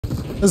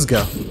Let's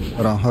go.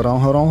 Hold on, hold on,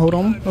 hold on, hold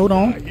on, hold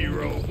on.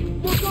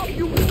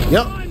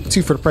 Yep,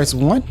 2 for the price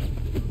of 1.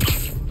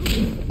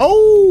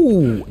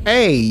 Oh,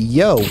 hey,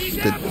 yo,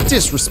 the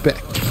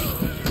disrespect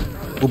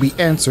will be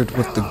answered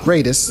with the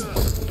greatest.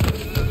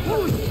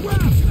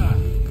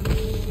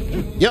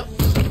 Yep.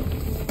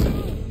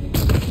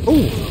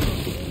 Ooh,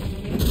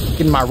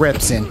 getting my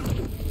reps in.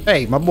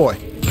 Hey, my boy,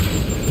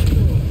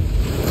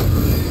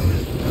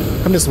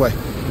 come this way.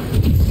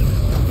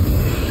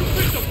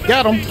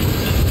 Got him.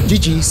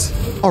 GG's.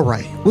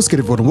 Alright, what's good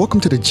everyone? Welcome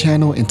to the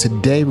channel, and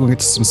today we're going to get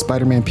to some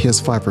Spider-Man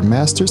PS5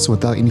 Remastered, so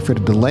without any further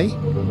delay,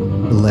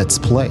 let's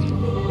play.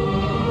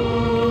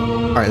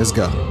 Alright, let's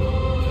go.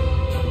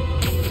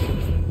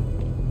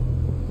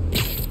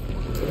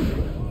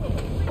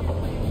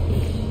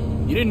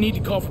 You didn't need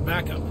to call for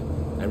backup.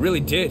 I really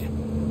did.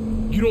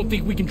 You don't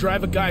think we can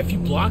drive a guy a few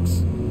blocks?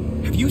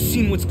 Have you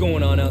seen what's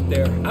going on out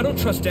there? I don't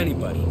trust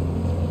anybody.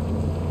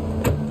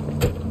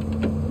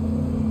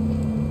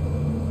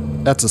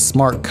 That's a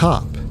smart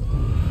cop.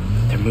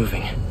 They're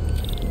moving.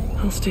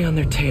 I'll stay on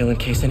their tail in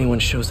case anyone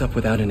shows up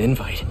without an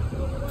invite.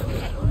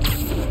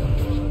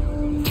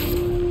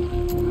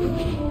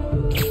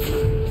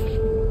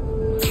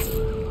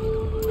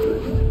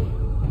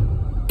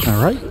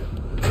 All right.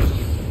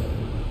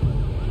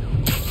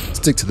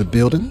 Stick to the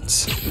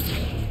buildings.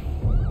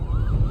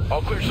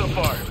 All clear so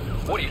far.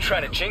 What, are you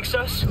trying to jinx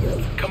us?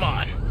 Come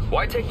on.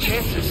 Why take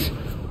chances?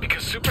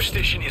 Because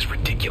superstition is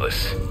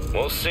ridiculous.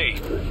 We'll see.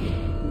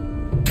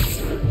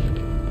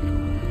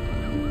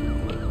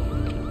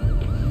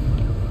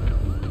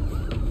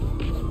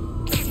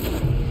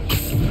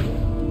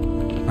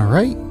 All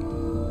right.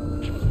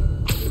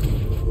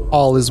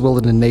 All is well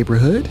in the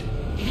neighborhood.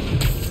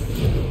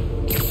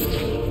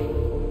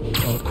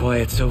 All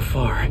quiet so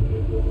far.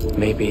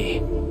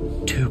 Maybe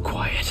too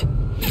quiet.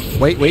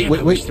 Wait. I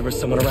wish there was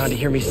someone around to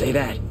hear me say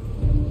that.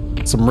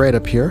 Some red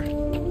up here.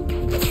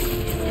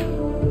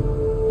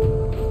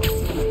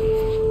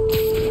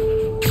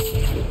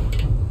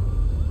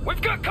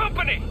 We've got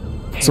company.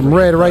 Some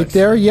red right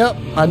there. Yep,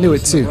 I knew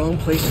it too. Wrong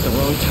place at the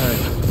wrong time.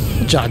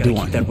 What y'all Gotta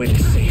doing? keep that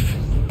witness safe.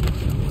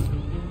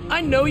 I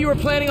know you were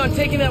planning on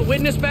taking that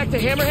witness back to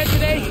Hammerhead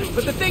today,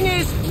 but the thing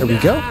is... There we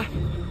go.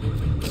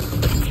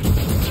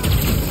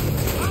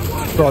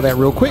 Draw that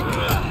real quick.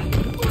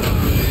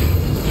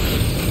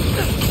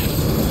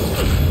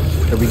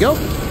 There we go.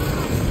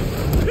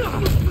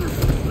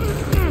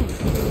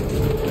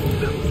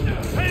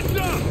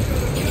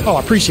 Oh, I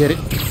appreciate it.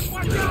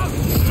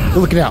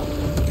 You're looking out.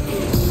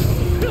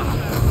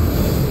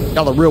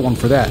 Y'all a real one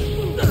for that.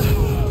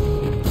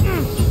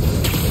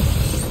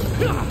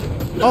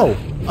 Oh.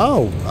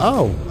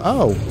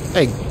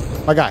 Hey,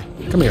 my guy,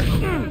 come here.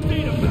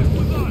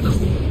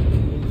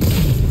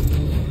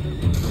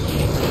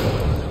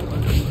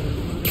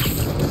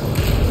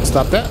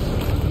 Stop that.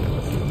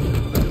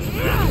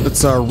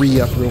 Let's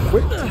re-up real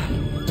quick.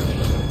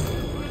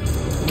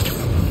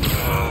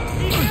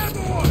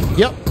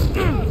 Yep.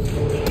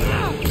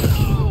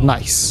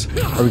 Nice.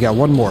 Oh, we got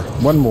one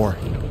more.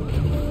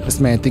 This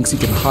man thinks he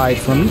can hide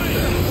from me.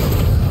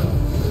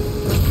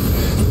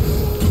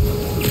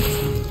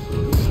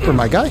 For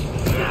my guy.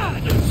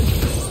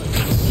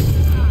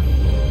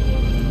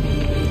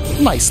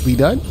 Nicely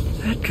done.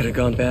 That could have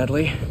gone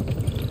badly.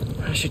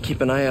 I should keep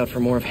an eye out for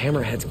more of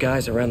Hammerhead's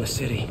guys around the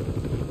city.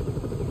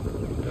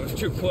 That was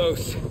too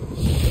close.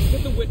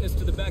 Get the witness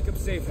to the backup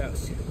safe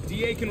house.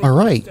 DA can all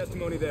right.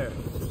 Testimony there.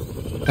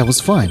 That was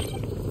fun.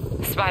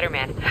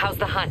 Spider-Man, how's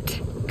the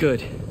hunt?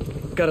 Good.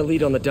 Got a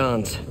lead on the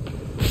Dons.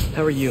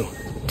 How are you?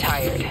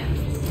 Tired.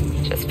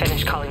 Just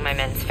finished calling my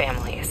men's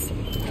families.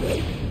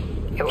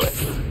 It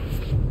was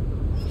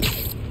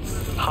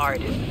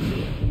hard.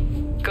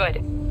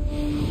 Good,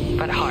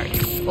 but hard.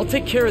 I'll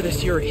take care of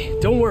this, Yuri.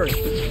 Don't worry.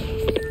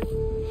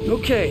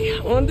 Okay,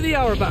 on to the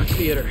Hourbox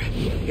Theater.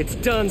 It's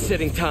done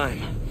sitting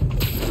time.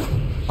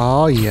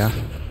 Oh, yeah.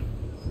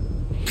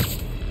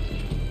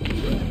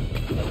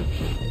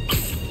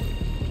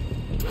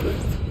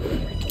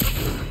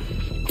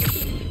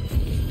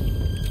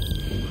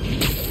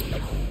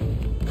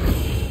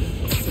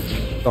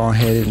 Go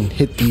ahead and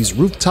hit these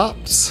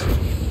rooftops.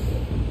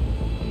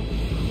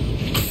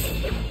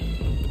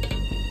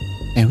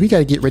 And we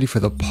gotta get ready for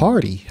the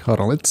party.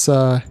 Hold on, let's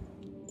for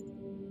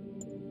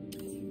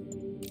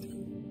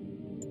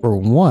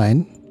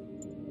one,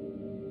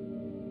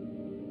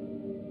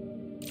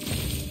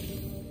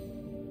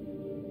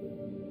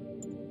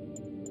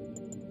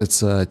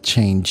 let's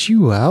change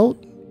you out.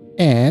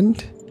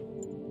 And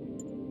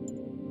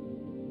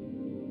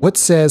what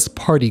says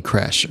Party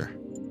Crasher?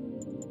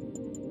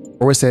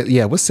 Or what says,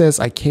 yeah, what says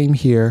I came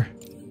here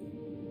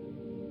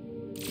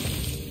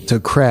to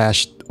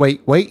crash?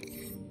 Wait.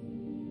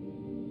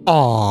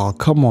 Oh,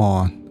 come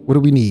on. What do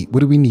we need?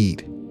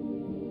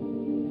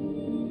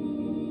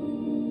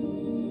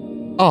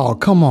 Oh,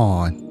 come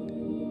on.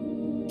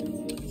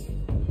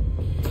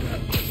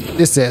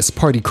 This says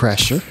Party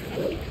Crasher.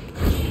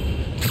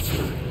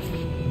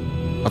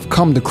 I've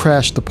come to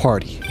crash the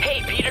party.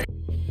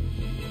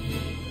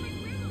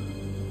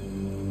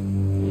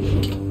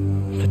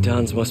 The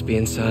Dons must be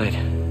inside.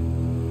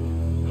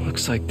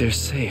 Looks like they're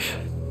safe.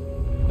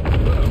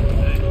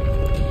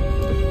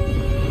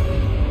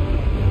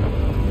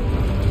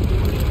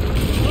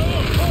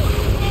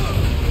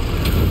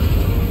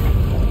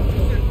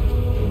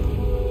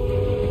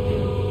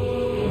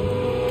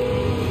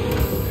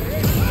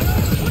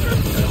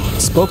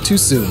 Spoke too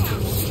soon.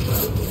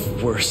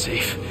 We're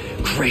safe.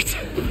 Great.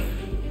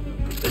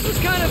 This is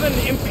kind of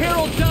an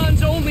Imperiled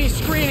Dons only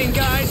screening,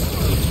 guys.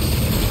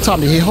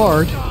 Time to hit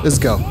hard. Let's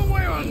go.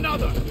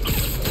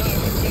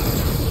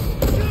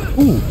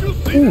 Ooh,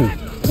 ooh,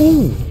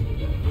 ooh,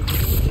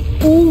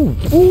 ooh,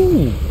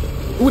 ooh.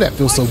 Ooh, that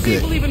feels so good.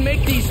 People even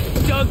make these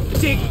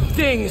dig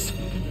things.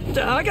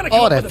 I gotta come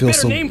Oh, up that with a feels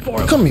better so. name for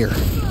them. Come here.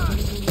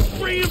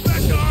 Bring it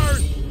back,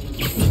 guard.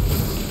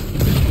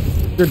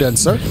 You're done,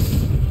 sir.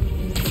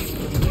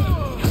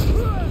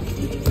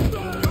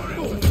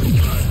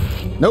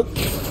 Nope.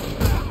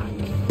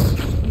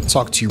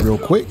 Talk to you real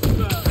quick.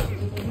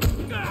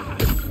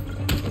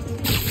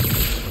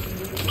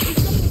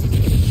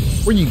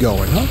 Where you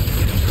going, huh?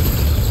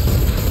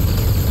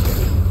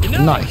 You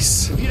know,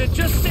 Nice. if you'd have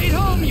just stayed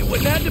home, you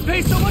wouldn't have had to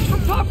pay so much for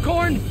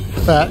popcorn.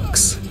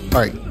 Facts. All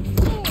right.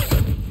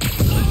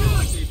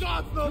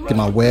 Get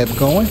my web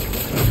going.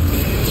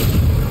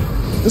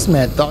 This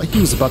man thought he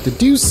was about to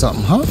do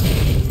something, huh?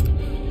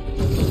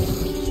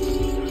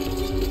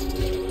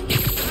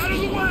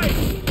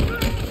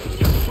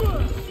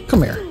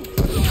 Come here.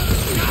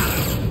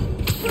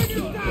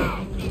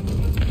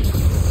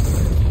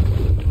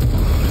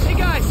 Hey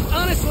guys,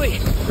 honestly,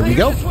 There we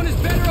go. this one is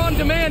better on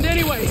demand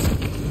anyways.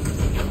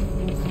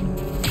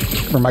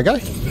 Come here, my guy.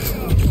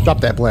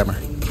 Drop that blammer.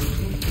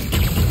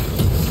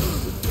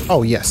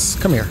 Oh, yes.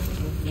 Come here.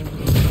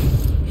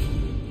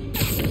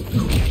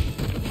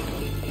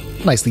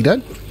 Nicely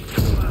done.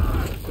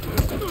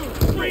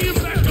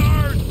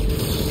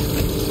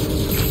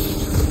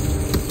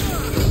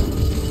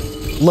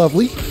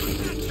 Lovely.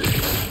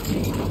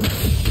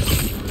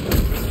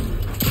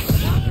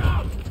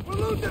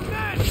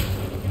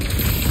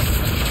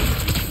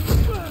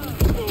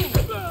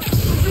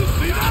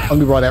 Let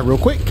me borrow that real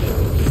quick.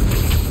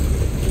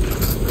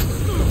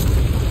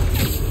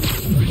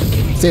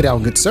 Stay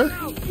down, good sir.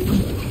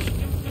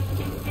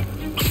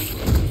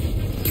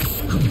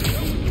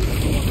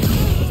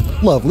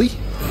 Lovely.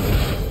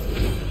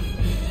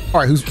 All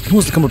right, who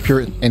wants to come up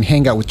here and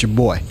hang out with your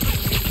boy?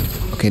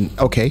 Okay,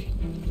 okay.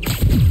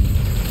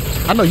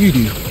 I know you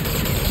do.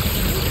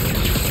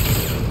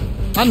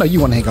 I know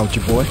you want to hang out with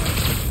your boy.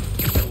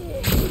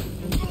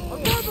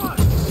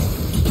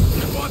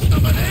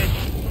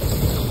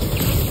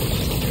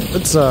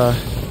 Let's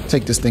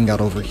take this thing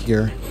out over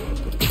here.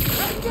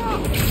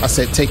 I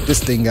said take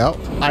this thing out.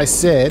 I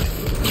said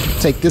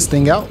take this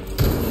thing out.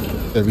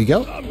 There we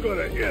go. I'm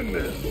gonna end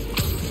this.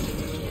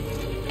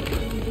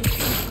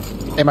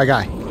 Hey, my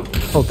guy,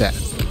 hold that.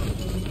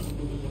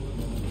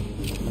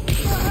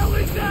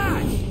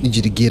 Need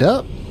you to get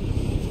up,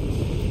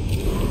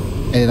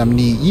 and I'm gonna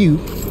need you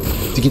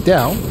to get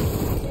down.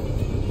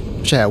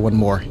 Wish I had one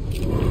more.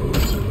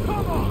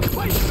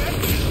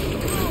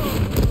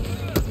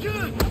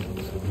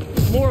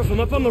 More of them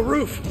up on the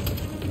roof.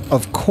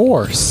 Of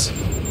course.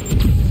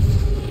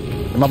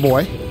 And my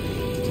boy,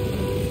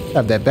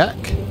 have that back.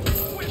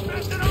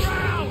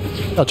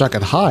 Thought I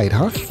could hide,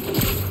 huh?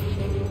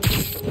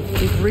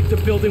 We've rigged the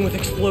building with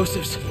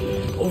explosives.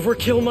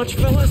 Overkill much,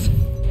 fellas?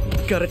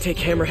 Gotta take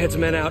Hammerhead's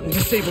men out and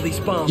disable these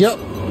bombs. Yep.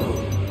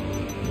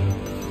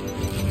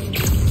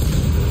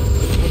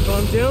 One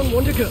bomb down,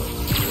 one to go.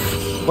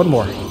 One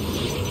more.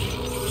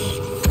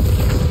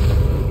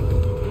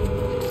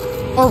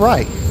 All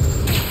right.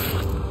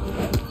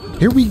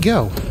 Here we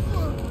go.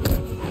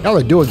 Y'all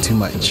are doing too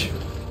much.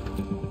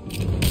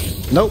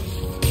 Nope.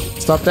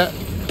 Stop that.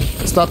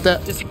 Stop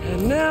that.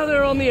 And now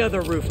they're on the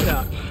other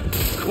rooftop.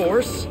 Of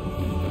course.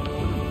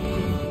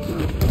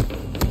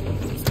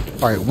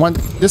 All right,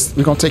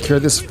 we're gonna take care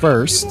of this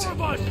first.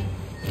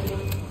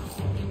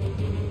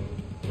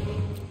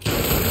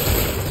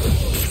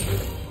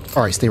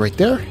 All right, stay right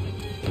there.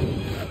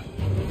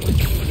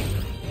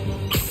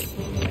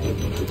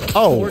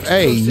 Oh,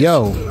 hey,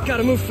 yo.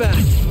 Gotta move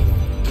fast.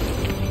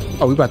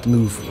 Oh, we about to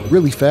move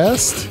really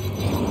fast.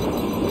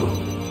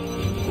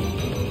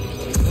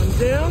 One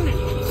down.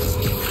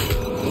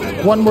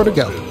 One more to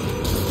go.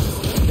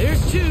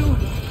 There's two.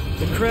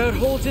 The crowd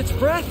holds its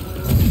breath.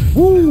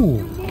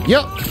 Woo!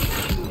 Yep.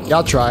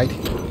 Y'all tried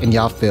and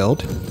y'all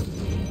failed.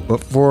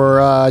 But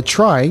for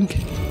trying,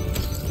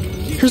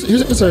 here's a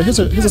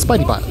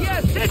Spidey bot.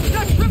 Yes, it's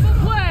the triple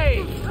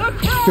play. The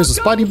crowd Here's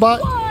a Spidey bot.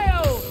 goes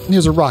wild. And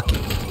here's a rocket.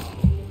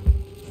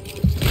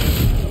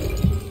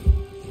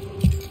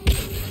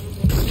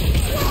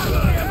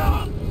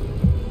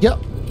 Yep.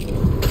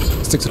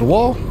 Stick to the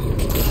wall.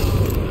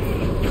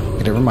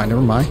 Okay, never mind,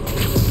 never mind.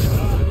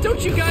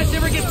 Don't you guys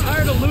ever get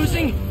tired of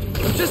losing?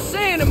 I'm just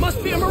saying, it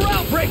must be a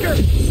morale breaker.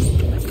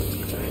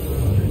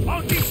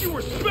 I'll teach you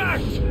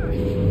respect.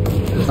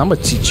 I'm gonna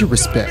teach you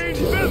respect.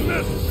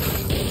 Business.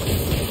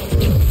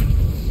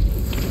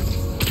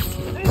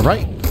 All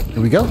right,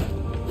 here we go.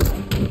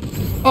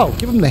 Oh,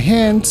 give him the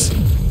hands.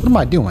 What am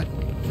I doing?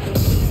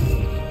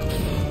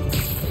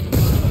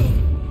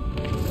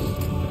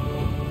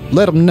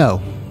 Let him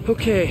know.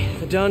 Okay,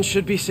 the Dons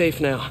should be safe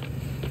now.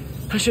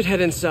 I should head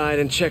inside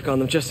and check on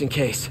them just in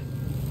case.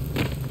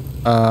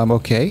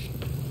 Okay.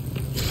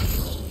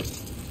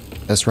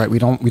 That's right. We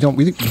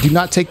do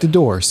not take the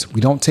doors.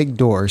 We don't take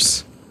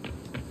doors.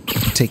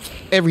 We take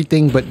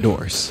everything but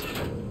doors.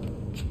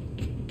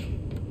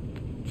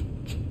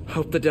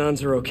 Hope the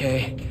Dons are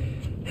okay.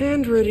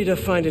 And ready to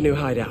find a new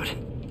hideout.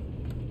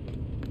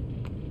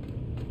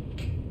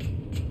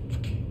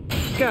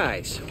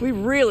 Guys, we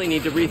really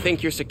need to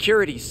rethink your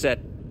security set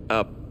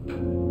up.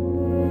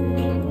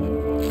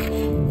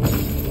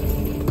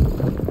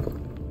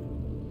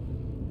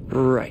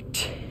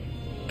 Right.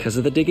 Because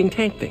of the digging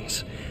tank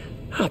things.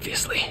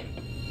 Obviously.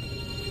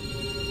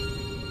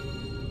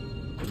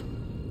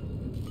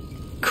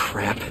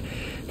 Crap.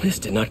 This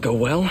did not go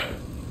well.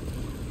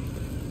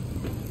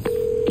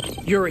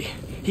 Yuri,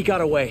 he got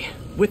away.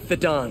 With the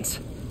Dons.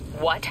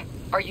 What?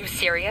 Are you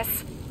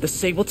serious? The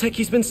Sable Tech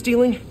he's been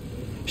stealing?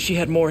 She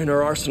had more in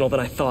her arsenal than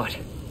I thought.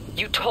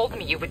 You told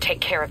me you would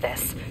take care of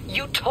this.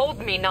 You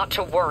told me not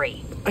to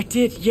worry. I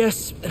did,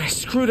 yes, and I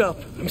screwed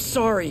up. I'm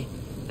sorry.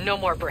 No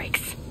more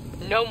breaks.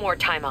 No more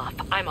time off.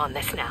 I'm on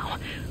this now.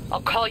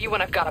 I'll call you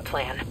when I've got a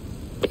plan.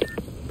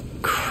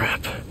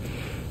 Crap.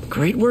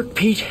 Great work,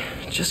 Pete.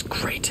 Just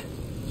great.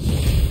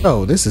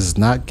 Oh, this is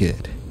not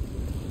good.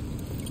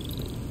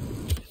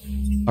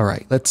 All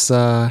right, let's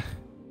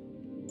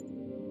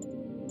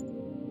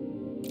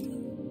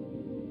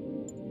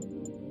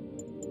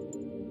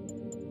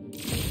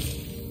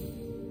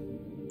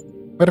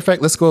matter of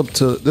fact, let's go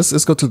to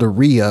the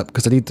re-up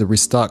because I need to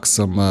restock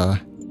some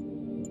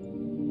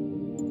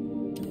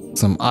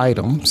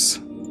items.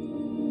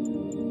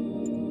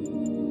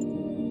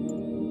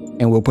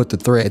 And we'll put the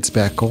threads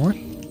back on.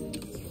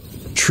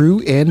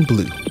 True and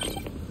blue.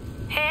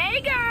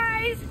 Hey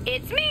guys,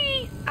 it's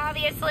me,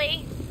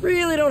 obviously.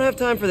 Really don't have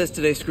time for this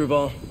today,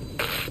 Screwball.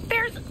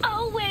 There's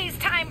always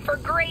time for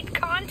great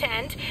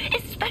content,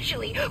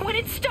 especially when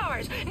it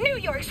stars New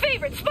York's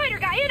favorite spider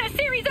guy in a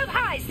series of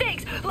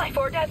high-stakes life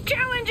or death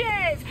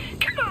challenges.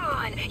 Come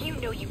on, you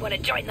know you want to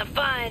join the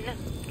fun.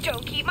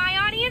 Don't keep my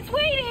audience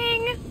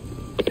waiting.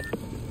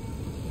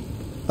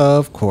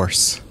 Of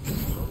course.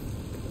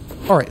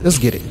 All right, let's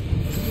get it.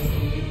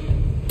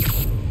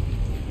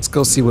 Let's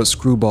go see what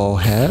Screwball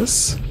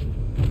has.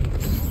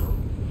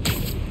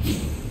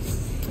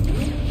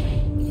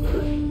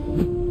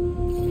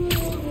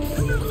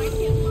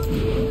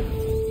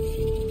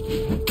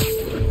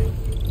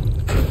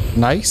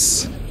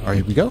 Nice. All right,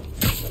 here we go.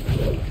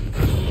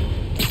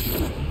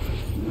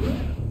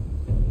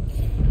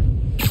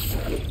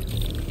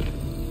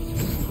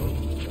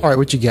 All right,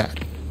 what you got?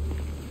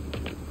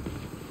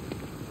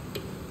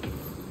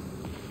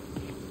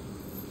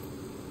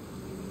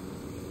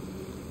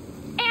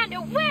 And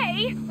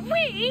away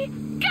we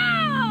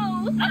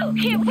go! Oh,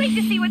 can't wait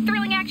to see what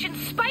thrilling action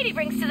Spidey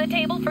brings to the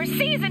table for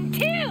season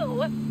 2!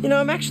 You know,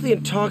 I'm actually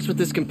in talks with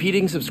this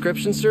competing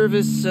subscription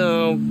service,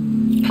 so...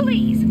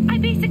 Please, I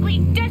basically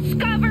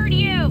discovered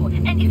you!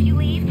 And if you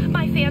leave,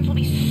 my fans will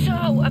be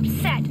so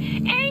upset.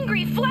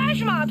 Angry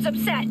flash mobs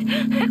upset!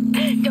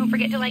 Don't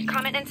forget to like,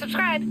 comment, and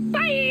subscribe.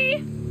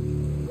 Bye!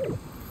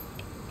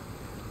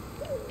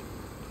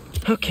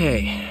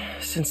 Okay,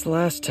 since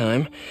last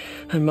time,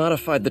 I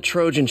modified the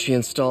Trojan she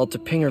installed to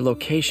ping her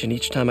location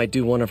each time I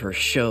do one of her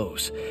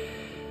shows.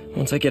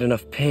 Once I get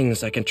enough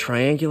pings, I can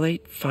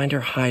triangulate, find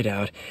her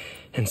hideout,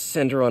 and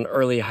send her on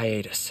early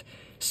hiatus,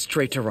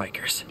 straight to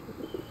Rikers.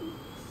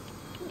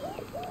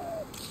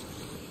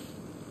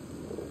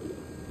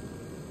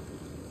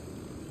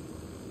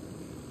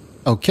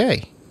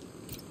 Okay.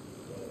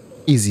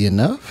 Easy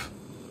enough.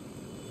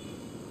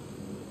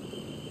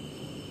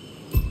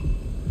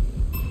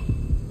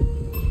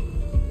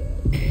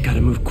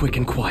 Gotta move quick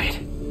and quiet.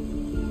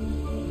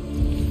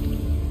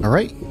 All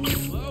right.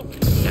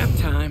 Nap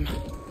time.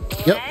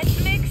 Yep.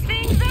 Let's mix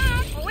things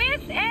up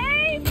with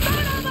a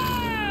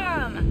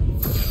photobomb!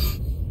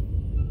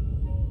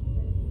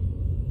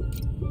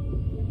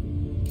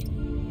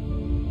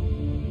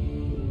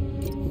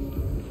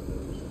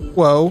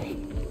 Whoa.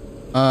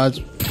 I'm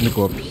gonna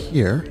go up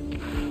here.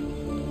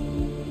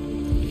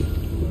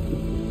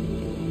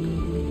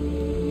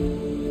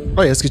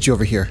 Oh yeah, let's get you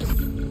over here.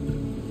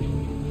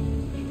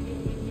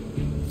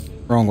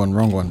 Wrong one,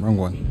 wrong one, wrong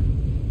one.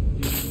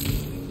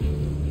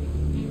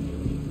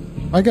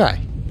 My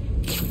guy.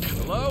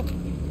 Hello?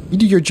 You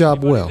do your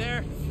job Anybody well.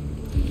 there?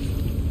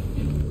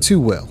 Too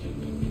well.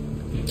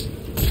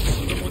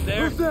 Someone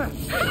there?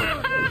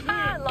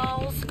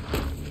 Lols.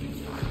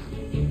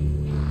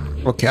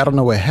 Okay, I don't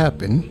know what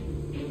happened.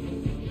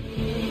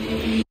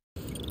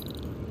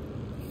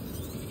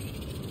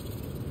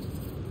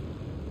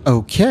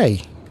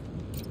 Okay.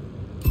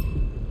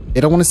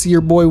 They don't want to see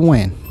your boy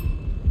win.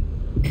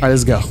 All right,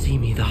 let's go. See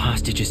me, the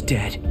hostage is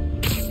dead.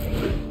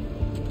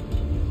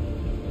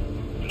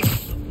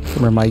 Come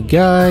here, my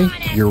guy.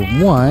 You're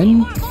one.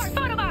 More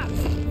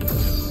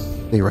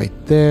photobombs! Stay right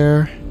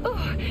there.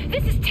 Ooh,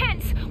 this is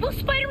tense. Will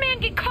Spider-Man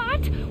get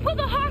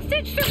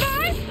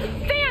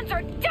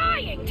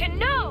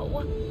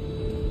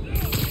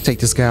Take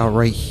this guy out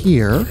right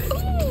here.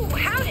 Ooh,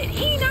 how did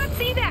he not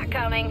see that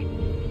coming?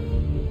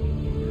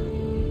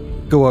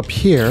 Go up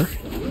here.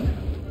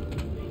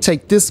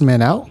 Take this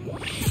man out.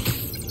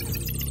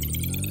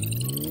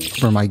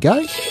 For my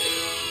guy.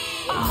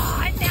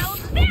 Aw, now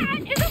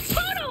that is a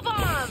photo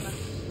bomb!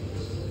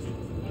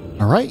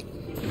 Alright.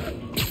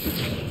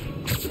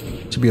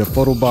 Should be a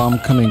photo bomb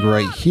coming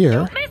right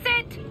here. Don't miss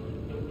it!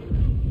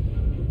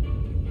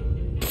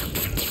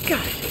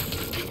 Got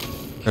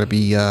it. Gotta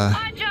be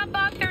Odd Job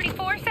Bob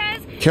 34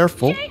 says,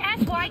 careful.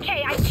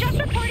 JSYK, I just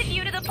reported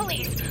you to the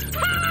police.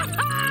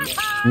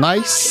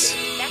 Nice.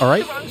 That's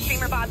Alright. the wrong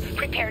streamer, Bob.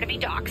 Prepare to be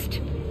doxxed.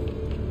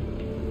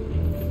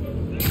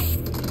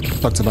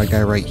 Talk to my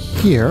guy right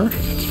here.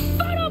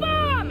 Photo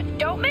bomb!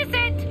 Don't miss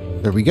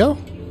it! There we go.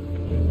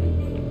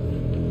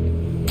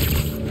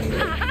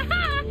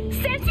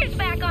 Censor's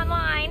back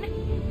online.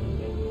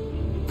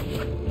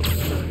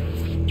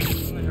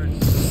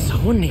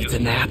 Someone needs a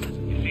nap.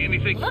 See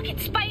anything? Look at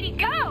Spidey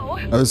go!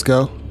 Let's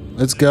go.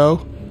 Let's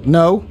go.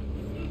 No.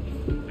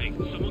 Hey,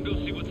 someone go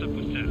see what's up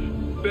with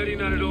Seth. Betty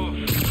nodded off.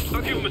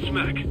 I'll give him a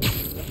smack.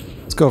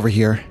 Let's go over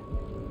here.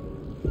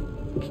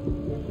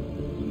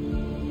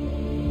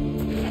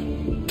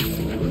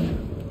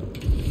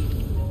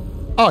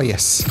 Oh,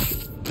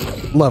 yes.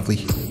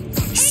 Lovely.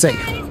 Safe.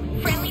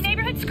 Guys, friendly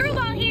neighborhood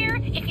screwball here.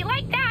 If you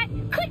like that,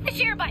 click the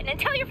share button and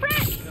tell your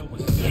friends.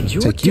 And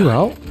you're Take you done.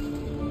 out.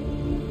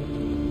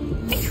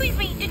 Excuse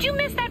me, did you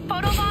miss that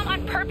photo bomb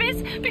on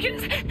purpose?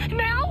 Because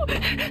now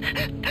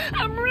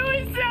I'm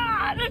really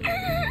sad.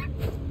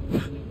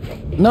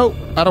 Nope.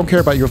 I don't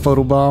care about your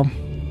photo bomb.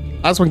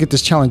 I just want to get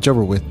this challenge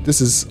over with.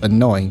 This is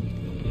annoying.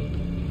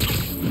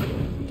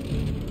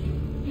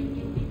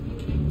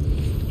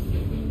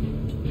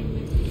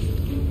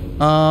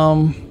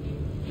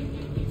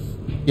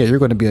 Yeah, you're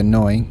going to be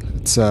annoying.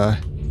 It's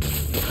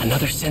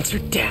Another sensor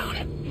down.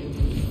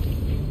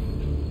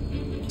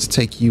 let's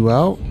take you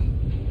out.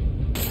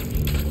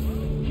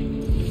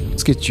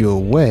 Let's get you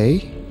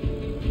away.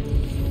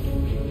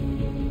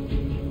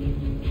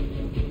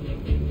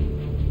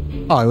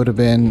 Oh, it would have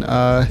been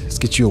let's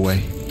get you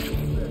away.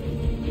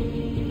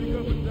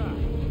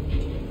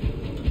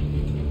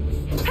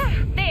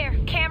 There,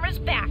 camera's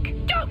back.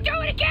 Don't do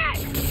it again.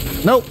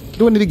 Nope,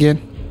 doing it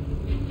again.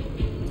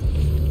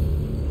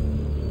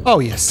 Oh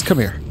yes, come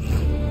here.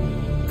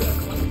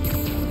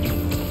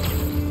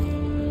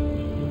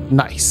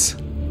 Nice.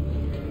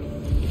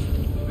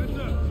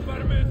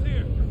 Spider-Man's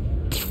here.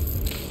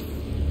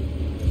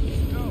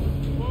 Go,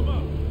 warm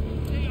up.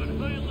 Stay on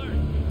high alert.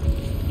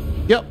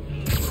 Yep.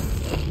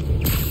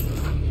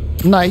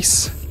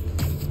 Nice.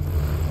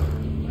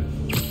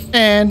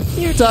 And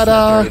You're just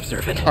ta-da! not very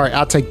observant. All right,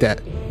 I'll take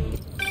that.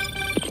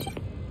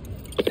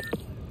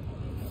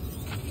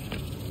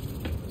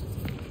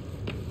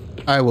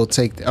 I will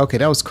take that. Okay,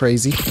 that was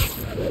crazy.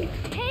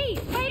 Hey,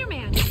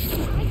 Spider-Man.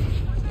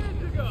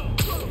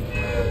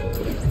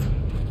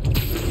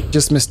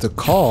 Just missed a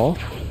call.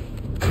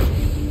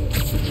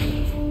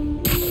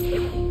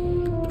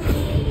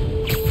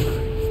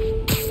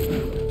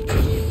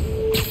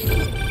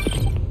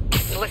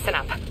 Listen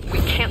up. We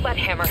can't let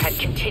Hammerhead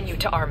continue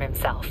to arm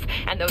himself,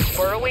 and those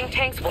burrowing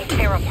tanks will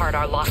tear apart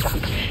our lockup.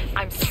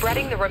 I'm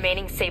spreading the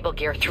remaining Sable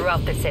gear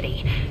throughout the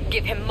city.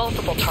 Give him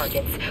multiple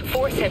targets.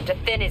 Force him to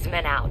thin his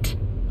men out.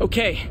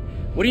 Okay,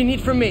 what do you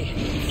need from me?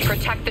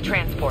 Protect the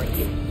transports.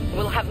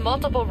 We'll have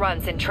multiple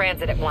runs in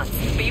transit at once.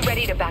 Be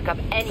ready to back up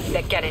any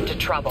that get into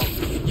trouble.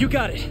 You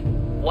got it.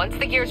 Once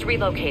the gear's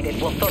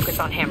relocated, we'll focus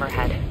on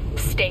Hammerhead.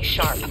 Stay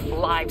sharp.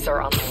 Lives are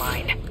on the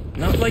line.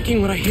 Not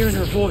liking what I hear in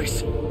her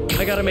voice.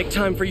 I gotta make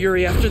time for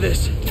Yuri after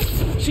this.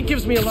 She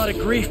gives me a lot of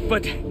grief,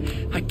 but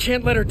I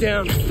can't let her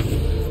down.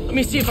 Let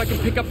me see if I can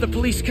pick up the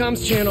police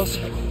comms channels.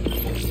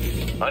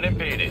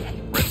 Unimpeded.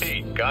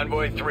 Repeat,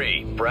 Convoy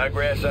 3,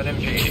 progress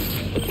unimpeded.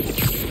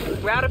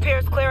 Route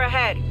appears clear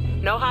ahead.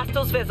 No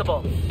hostiles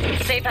visible.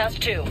 Safe House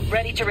 2,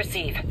 ready to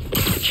receive.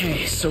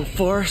 Okay, so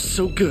far,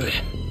 so good.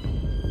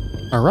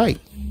 All right.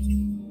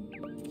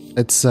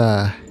 It's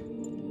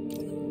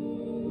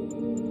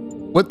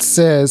what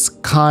says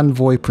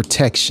convoy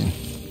protection?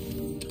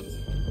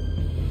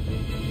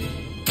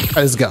 All right,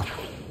 let's go.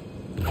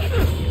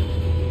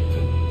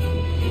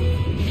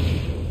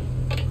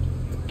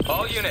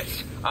 All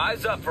units,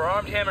 eyes up for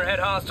armed Hammerhead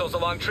hostiles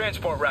along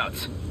transport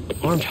routes.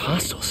 Armed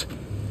hostiles.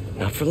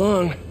 Not for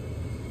long.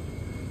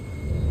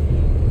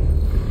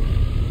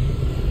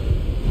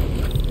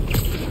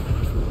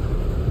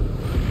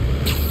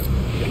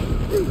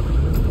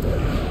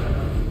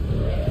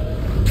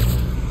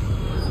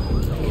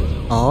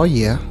 Oh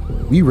yeah,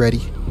 we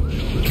ready.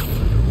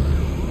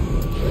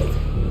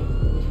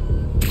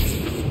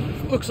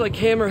 Looks like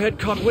Hammerhead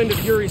caught wind of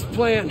Yuri's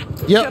plan.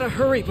 Yep. Gotta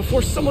hurry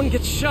before someone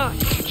gets shot.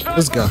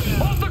 Let's go.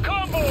 Hold the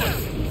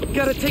convoy!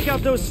 Gotta take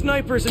out those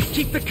snipers and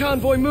keep the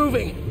convoy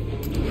moving.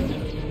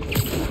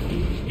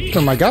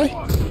 Oh, my guy.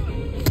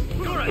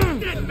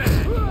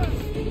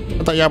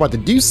 I thought y'all about to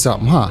do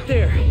something, huh?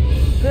 There.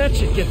 That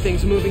should get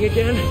things moving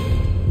again.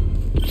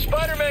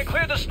 Spider-Man,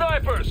 clear the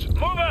snipers!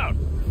 Move out!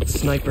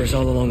 Snipers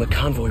all along the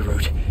convoy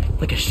route.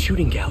 like a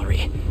shooting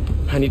gallery.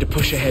 I need to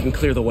push ahead and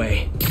clear the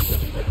way.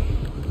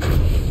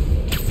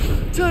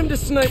 Time to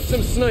snipe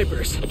some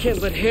snipers.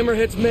 Can't let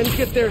Hammerhead's men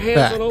get their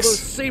hands on all those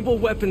Sable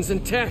weapons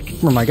and tech.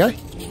 Where, my guy?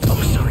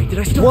 Oh, sorry, did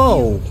I start?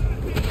 Whoa!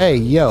 Hey,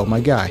 yo, my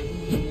guy.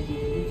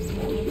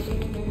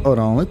 Hold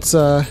on, let's,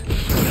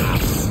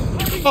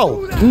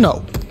 Oh,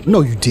 no.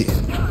 No, you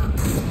didn't.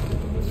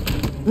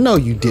 No,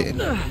 you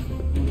didn't.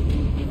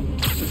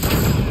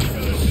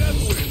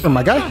 Where,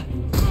 my guy?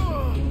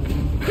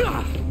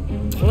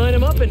 Line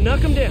him up and knock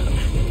him down.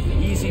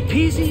 Easy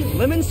peasy,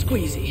 lemon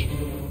squeezy.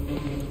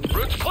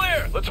 Route's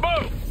clear. Let's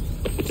move.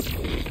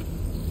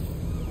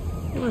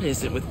 What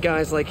is it with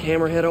guys like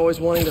Hammerhead always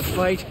wanting to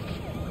fight?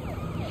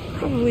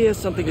 Probably has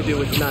something to do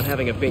with not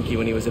having a binky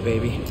when he was a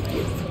baby.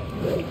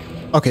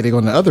 Okay, they're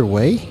going the other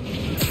way.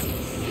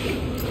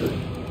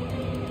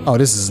 Oh,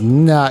 this is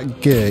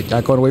not good.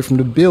 Y'all going away from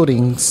the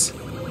buildings.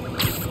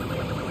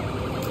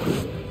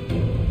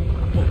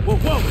 Whoa,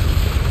 whoa, whoa!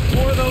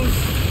 More of those...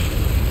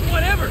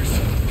 whatevers!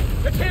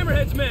 It's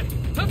Hammerhead's men!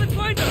 How'd they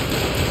find them?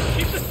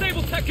 Keep the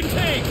Sable Tech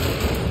contained!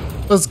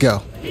 Let's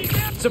go.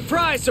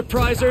 Surprise,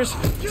 surprisers!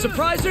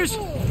 Surprisers?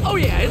 Oh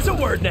yeah, it's a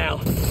word now.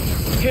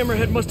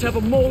 Hammerhead must have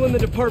a mole in the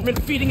department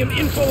feeding him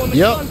info on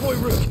the convoy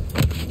route.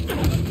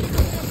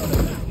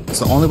 It's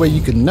the only way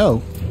you can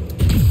know.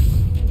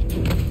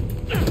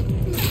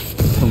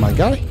 Oh, my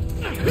guy.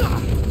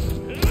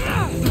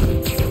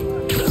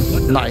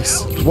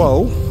 Nice.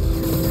 Whoa.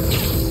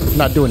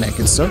 Not doing that,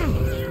 good sir.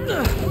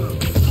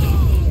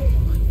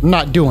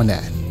 Not doing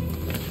that.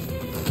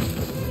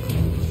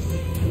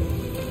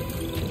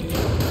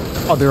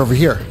 Oh, they're over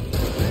here.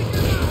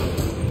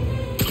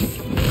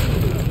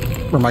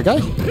 Where, my guy?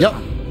 Yep.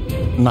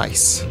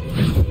 Nice.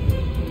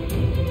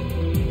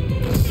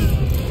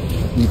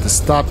 Need to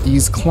stop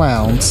these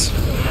clowns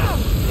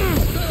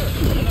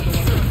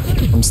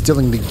from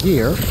stealing the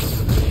gear.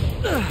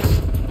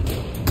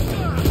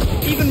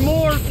 Even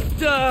more,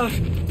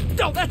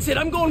 oh, that's it.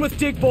 I'm going with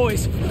Dig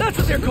Boys. That's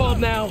what they're called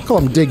now. Call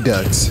them Dig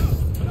Dugs.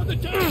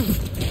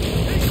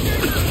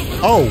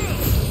 Oh.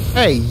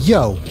 Hey,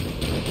 yo.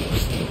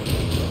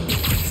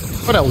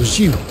 Oh, that was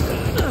you.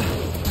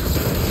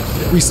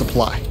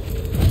 Resupply.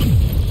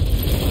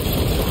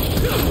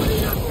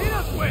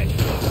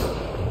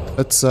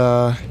 Let's,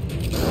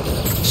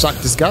 shock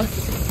this guy.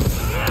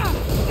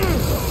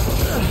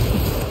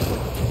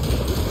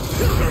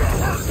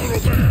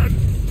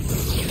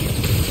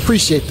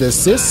 Appreciate the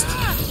assist.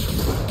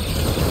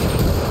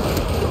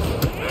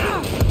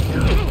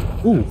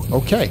 Ooh,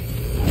 okay.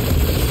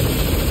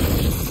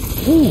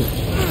 Ooh.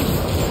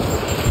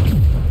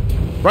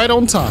 Right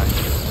on time.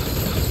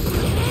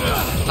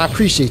 I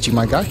appreciate you,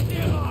 my guy.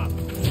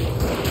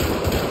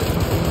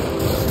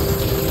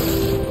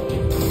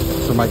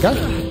 For my guy?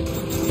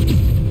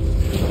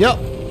 Yep.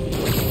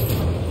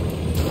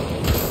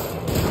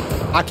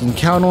 I can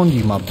count on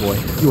you, my boy.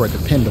 You are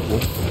dependable.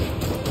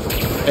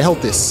 Hey,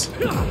 hold this.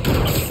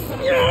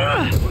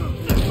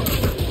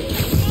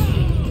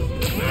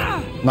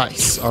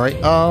 Nice. All right.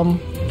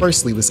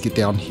 Firstly, let's get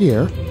down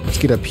here. Let's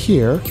get up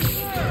here.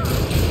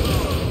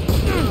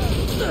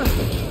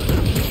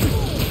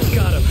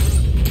 Got him.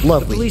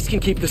 Lovely. The police can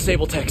keep the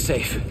Sable Tech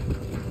safe.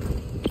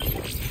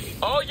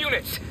 All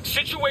units,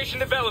 situation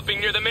developing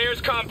near the mayor's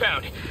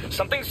compound.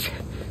 Something's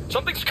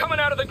coming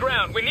out of the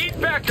ground. We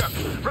need backup.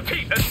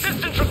 Repeat,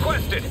 assistance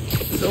requested.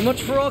 So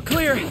much for all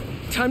clear.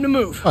 Time to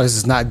move. Oh, this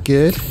is not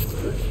good. I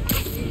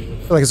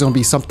feel like it's gonna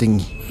be something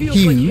Feels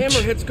huge. like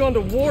Hammerhead's gone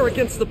to war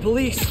against the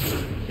police,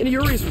 and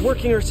Yuri's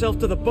working herself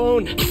to the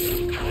bone.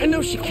 I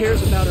know she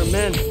cares about her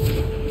men,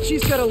 but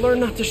she's got to learn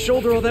not to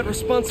shoulder all that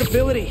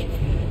responsibility.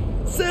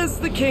 Says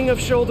the king of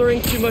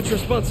shouldering too much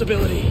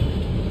responsibility.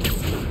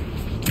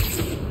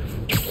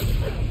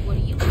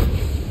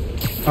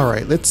 All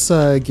right, let's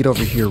get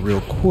over here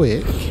real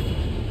quick.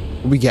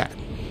 What we got?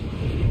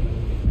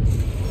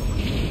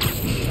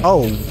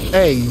 Oh,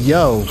 hey,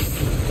 yo.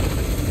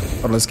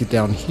 Oh, let's get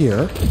down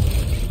here.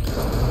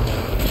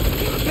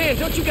 Man,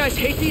 don't you guys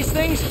hate these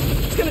things?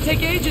 It's gonna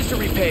take ages to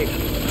repave.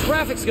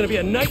 Traffic's gonna be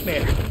a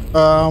nightmare.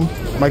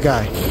 My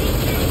guy.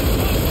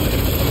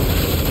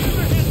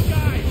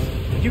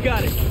 You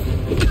got it.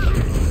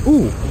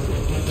 Ooh.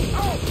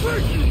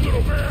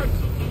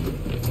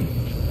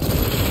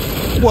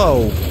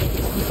 Whoa.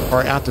 All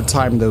right, I have to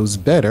time those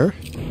better.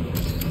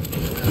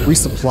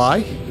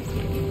 Resupply.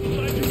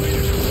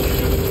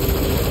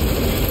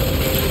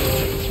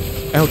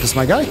 I hope this is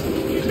my guy.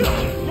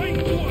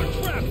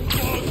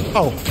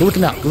 Oh, they're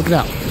looking out, looking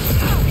out.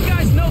 You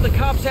guys know the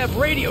cops have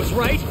radios,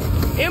 right?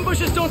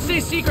 Ambushes don't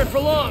stay secret for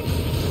long.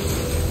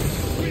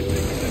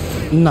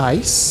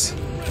 Nice.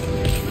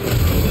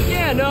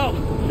 Yeah, no.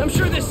 I'm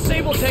sure this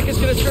Sable Tech is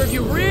gonna serve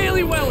you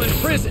really well in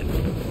prison.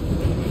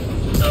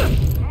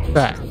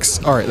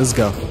 Facts. All right, let's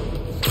go.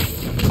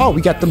 Oh,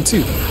 we got them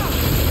too.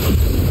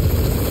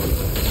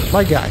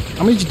 My guy,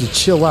 I need you to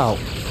chill out.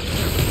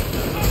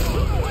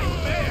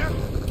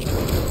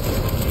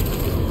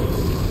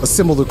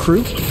 Assemble the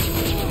crew.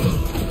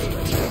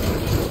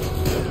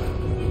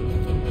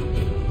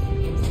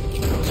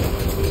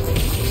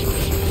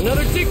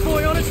 Another Dick Boy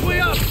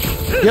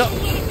Yep.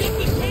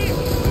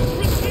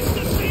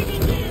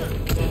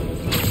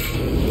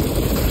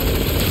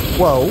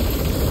 Whoa.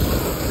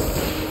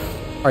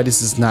 All right,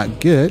 this is not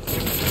good.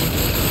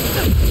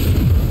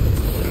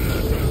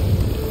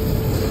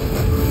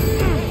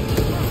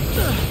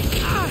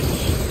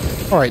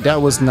 All right,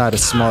 that was not a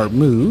smart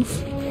move.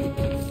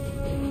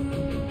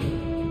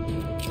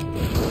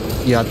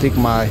 Yeah, I think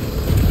my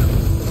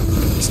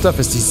stuff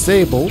is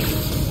disabled.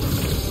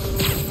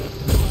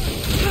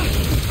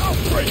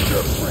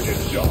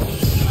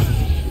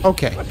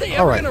 Okay,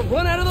 all right. Gonna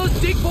run out of those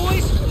big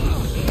boys?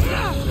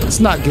 It's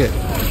not good.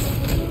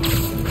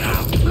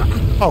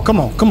 Oh,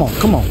 come on, come on,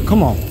 come on,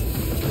 come on.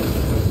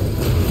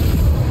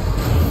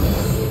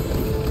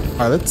 All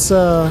right, let's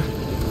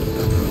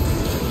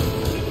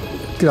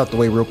get out the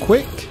way real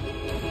quick.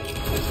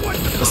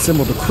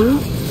 Assemble the crew.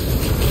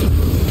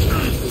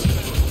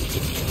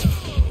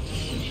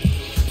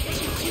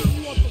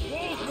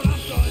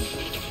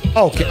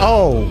 Okay,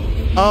 oh,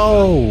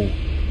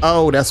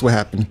 that's what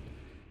happened.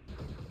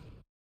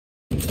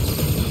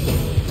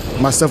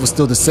 My stuff was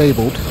still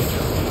disabled.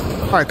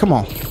 All right, come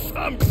on.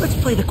 Let's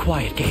play the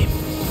quiet game.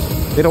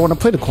 They don't want to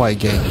play the quiet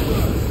game.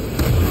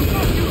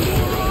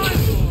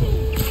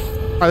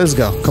 All right, let's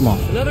go. Come on.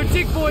 Another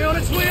dig boy on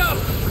its way up.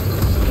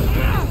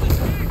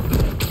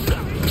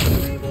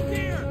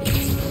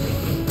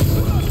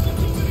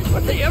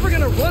 Are they ever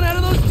gonna run out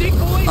of those dig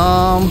boys?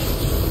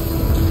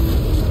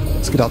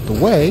 Let's get out the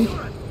way.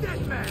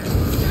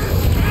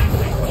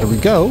 There we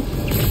go.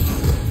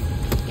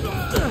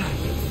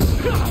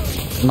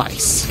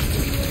 Nice.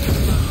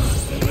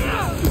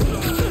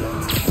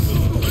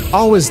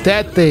 Oh, it's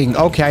that thing.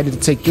 Okay, I need to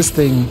take this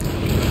thing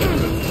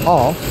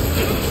off.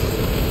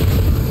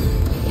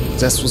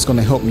 That's what's going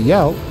to help me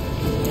out.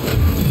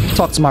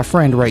 Talk to my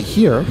friend right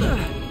here.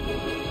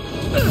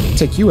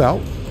 Take you out.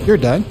 You're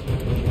done.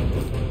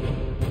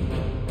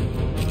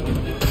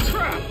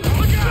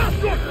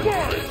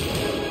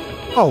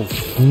 Oh,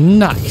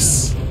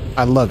 nice.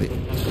 I love it.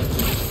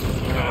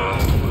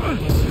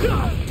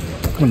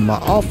 Come in my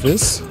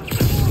office.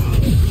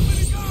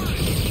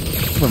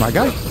 Where my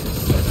guy?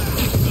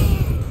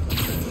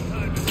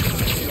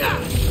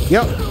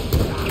 Yep.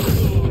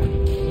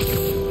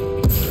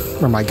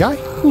 Where my guy?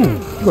 Ooh,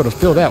 you gotta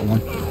fill that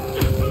one.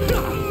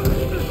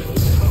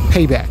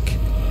 Payback.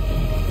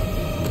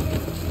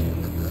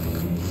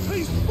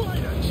 Hey,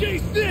 Spider,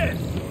 chase this!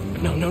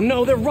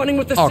 No, they're running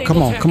with the Oh, same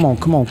come on, attack. come on,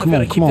 come on, come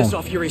on, I've come gotta keep this on.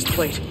 off Yuri's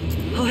plate.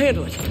 I'll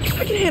handle it.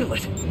 I can handle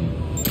it.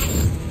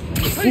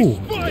 Hey, Ooh.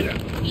 Spider,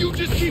 you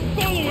just keep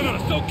following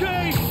us,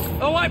 okay?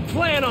 Oh, I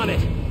plan on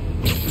it.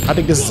 I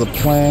think this is a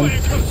plan.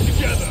 Plan comes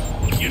together.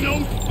 You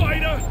know,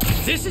 Spider?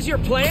 This is your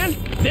plan?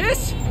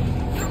 This?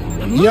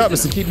 Yup,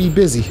 it's to keep me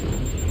busy.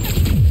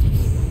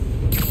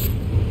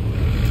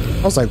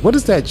 I was like, what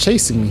is that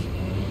chasing me?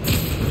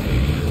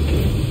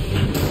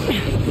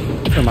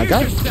 Oh my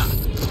god.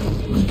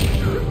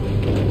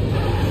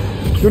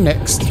 You're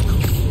next.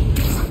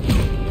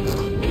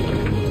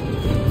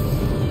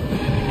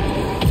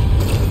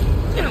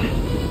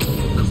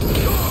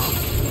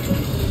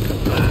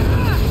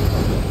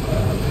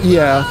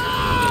 Yeah.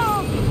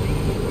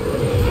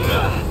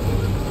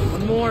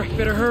 One more.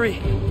 Better hurry.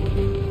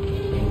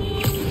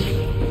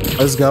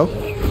 Let's go.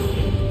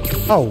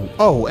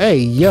 Oh, hey,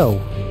 yo.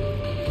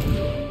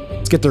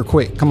 Let's get there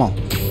quick. Come on.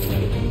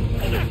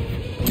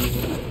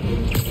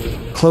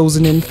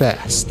 Closing in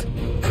fast.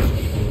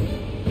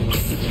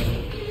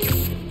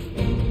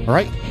 All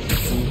right.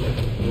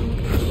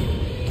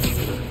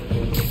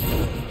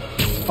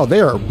 Oh,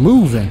 they are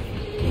moving.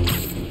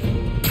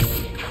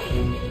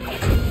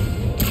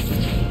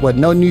 What,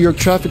 no New York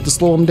traffic to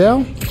slow them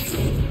down?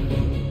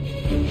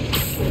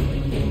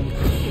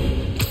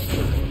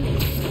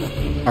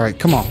 All right,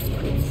 come on.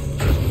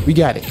 We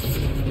got it.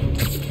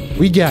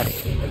 We got it.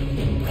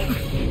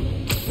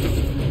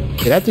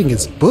 Yeah, that thing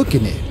is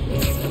booking it.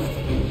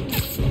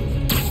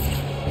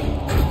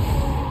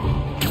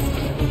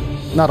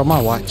 Not on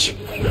my watch.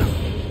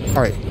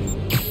 All right.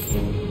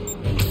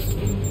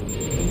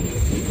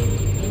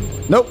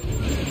 Nope.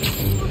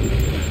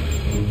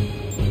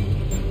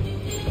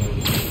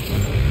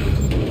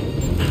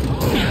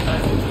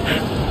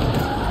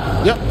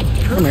 Yep.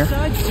 Come here.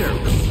 Side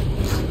service.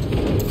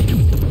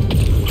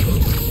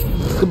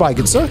 Goodbye,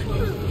 good sir.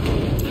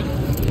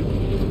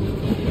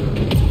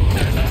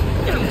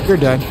 You're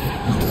done.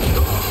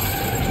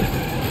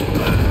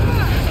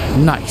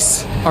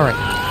 Nice. All right.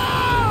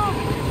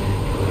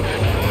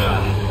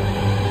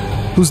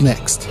 Who's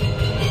next?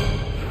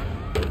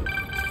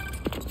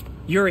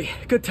 Yuri,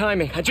 good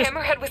timing.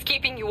 Hammerhead was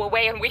keeping you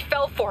away and we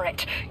fell for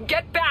it.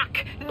 Get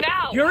back,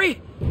 now!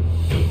 Yuri?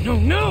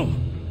 No!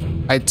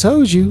 I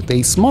told you,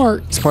 they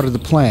smart. It's part of the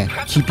plan.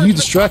 Keep you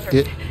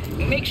distracted.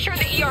 Make sure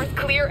the ER's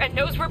clear and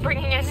knows we're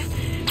bringing in.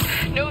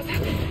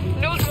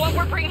 Knows what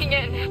we're bringing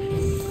in.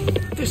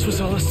 This was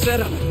all a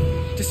setup.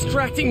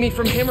 Distracting me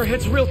from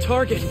Hammerhead's real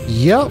target.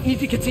 Yep. Need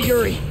to get to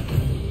Yuri.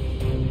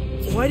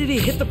 Why did he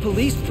hit the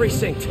police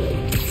precinct?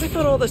 I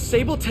thought all the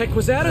Sable tech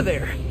was out of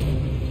there.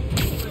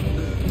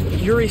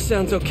 Yuri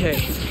sounds okay.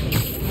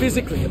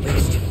 Physically, at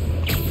least.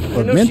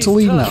 But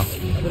mentally, no.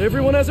 But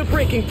everyone has a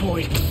breaking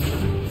point.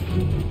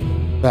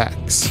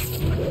 Facts.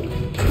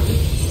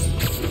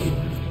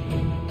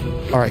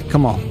 All right,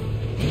 come on.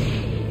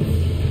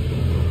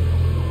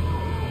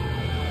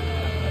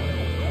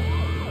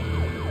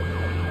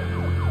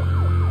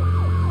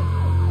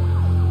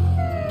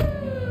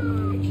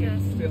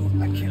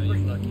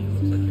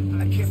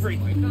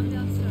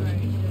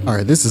 All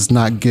right, this is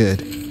not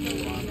good.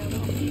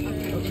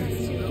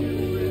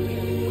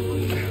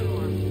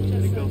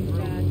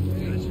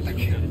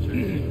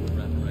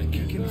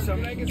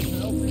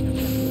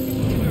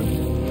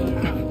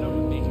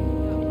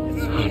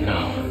 Oh no.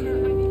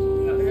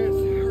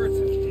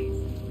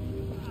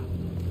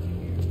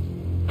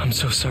 I'm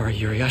so sorry,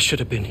 Yuri. I should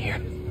have been here.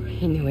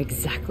 He knew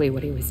exactly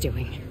what he was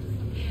doing.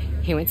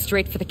 He went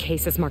straight for the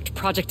cases marked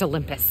Project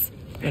Olympus.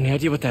 Any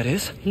idea what that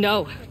is?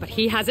 No, but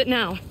he has it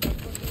now.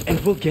 And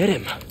we'll get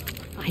him.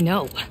 I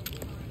know.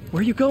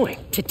 Where are you going?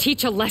 To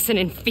teach a lesson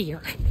in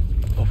fear.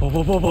 Whoa,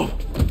 whoa, whoa, whoa, whoa.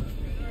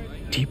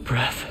 Deep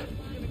breath.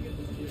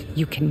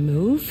 You can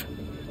move,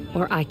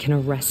 or I can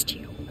arrest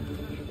you.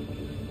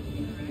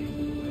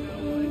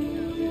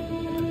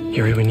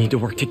 Yuri, we need to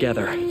work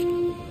together.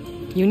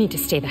 You need to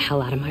stay the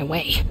hell out of my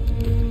way.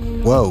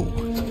 Whoa.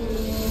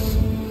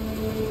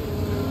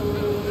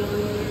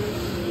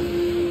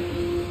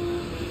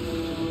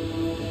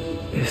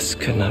 This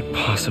could not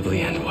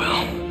possibly end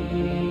well.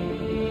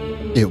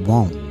 It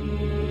won't.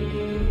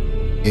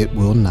 It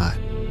will not.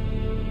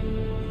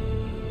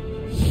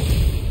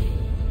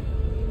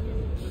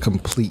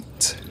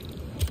 Complete.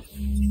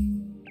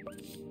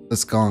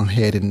 Let's go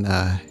ahead and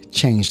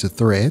change the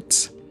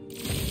threads.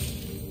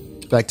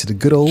 Back to the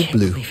good old Can't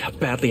blue. believe how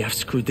badly I've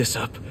screwed this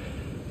up.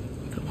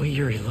 The way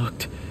Yuri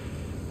looked.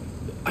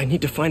 I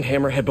need to find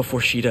Hammerhead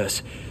before she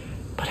does.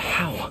 But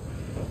how?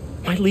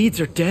 My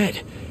leads are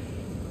dead.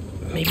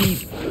 Maybe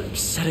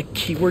set a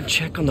keyword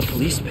check on the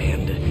police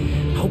band.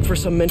 Hope for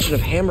some mention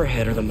of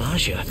Hammerhead or the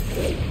Maja.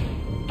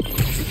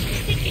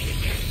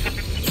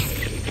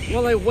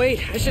 While I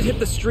wait, I should hit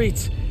the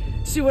streets.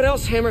 See what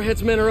else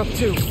Hammerhead's men are up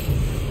to.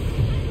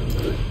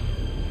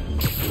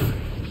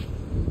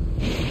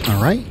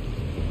 All right.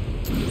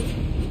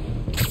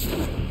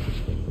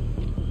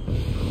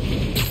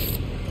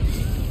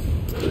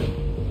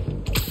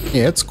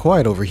 Yeah, it's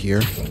quiet over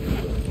here.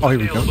 Oh, here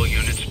we go. Available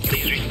units,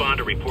 please respond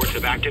to reports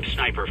of active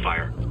sniper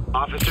fire.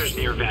 Officers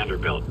near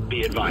Vanderbilt,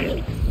 be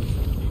advised.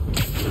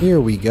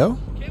 Here we go.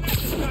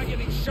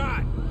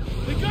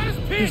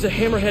 There's a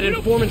Hammerhead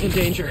informant in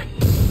danger.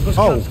 Those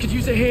cops could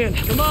use a hand.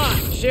 Come on,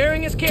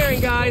 sharing is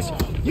caring, guys.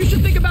 You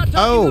should think about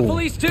talking to the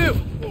police too.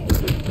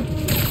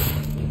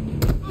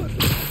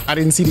 I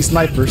didn't see these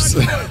snipers.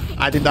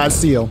 I did not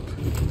see them.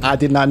 I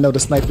did not know the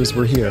snipers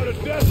were here.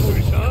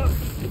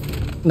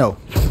 No.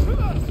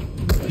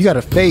 You got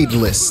a fade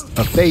list,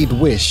 a fade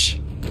wish.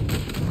 You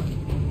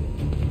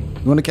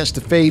want to catch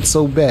the fade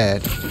so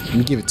bad. Let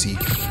me give it to you.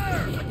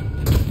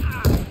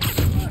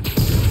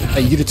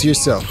 Hey, get it to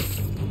yourself.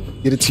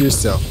 Get it to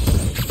yourself.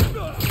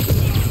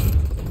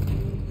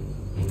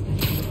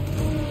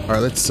 All right,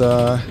 let's get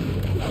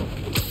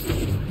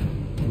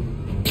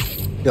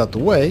out the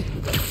way.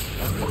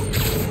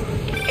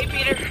 Hey,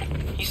 Peter.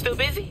 You still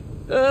busy?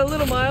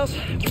 Little Miles.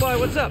 Why,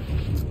 what's up?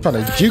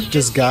 Trying to juke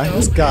this guy.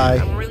 This guy.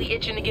 I'm really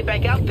itching to get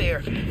back out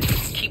there.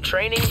 Keep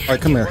training. All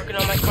right, come here. Working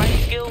on my fighting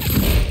skills.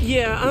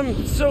 Yeah,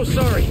 I'm so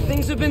sorry.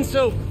 Things have been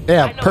so...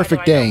 Yeah,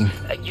 perfect game.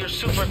 You're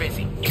super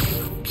busy.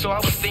 So I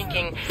was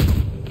thinking,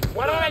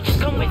 why don't I just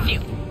come with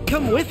you?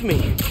 Come with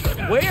me?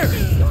 Where?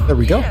 There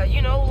we go. Yeah,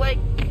 you know, like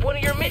one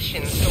of your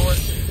missions or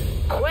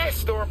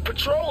quests or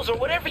patrols or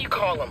whatever you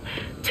call them.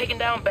 Taking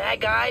down bad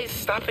guys,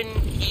 stopping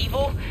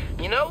evil,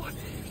 you know?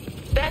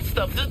 That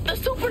stuff, the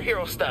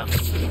superhero stuff.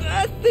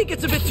 I think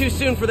it's a bit too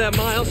soon for that,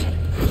 Miles.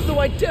 Though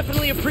I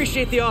definitely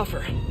appreciate the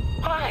offer.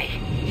 Why?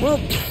 Well,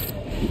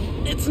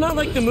 it's not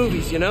like the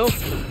movies, you know?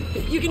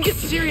 You can get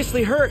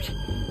seriously hurt.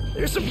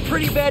 There's some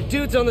pretty bad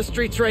dudes on the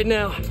streets right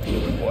now.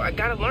 Well, I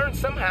gotta learn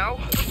somehow.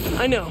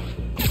 I know.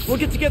 We'll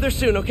get together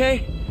soon,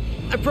 okay?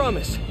 I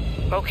promise.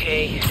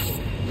 Okay.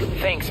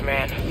 Thanks,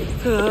 man.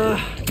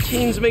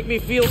 Teens make me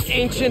feel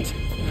ancient.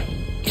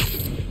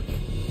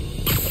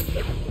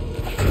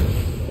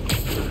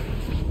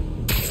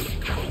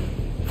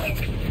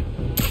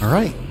 All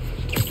right.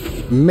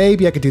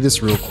 Maybe I could do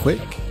this real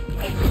quick.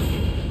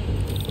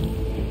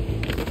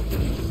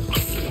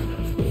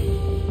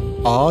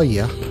 Oh,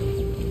 yeah.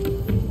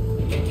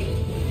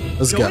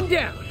 Let's go. Going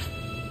down.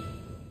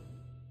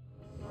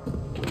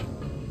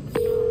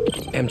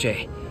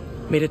 MJ,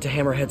 made it to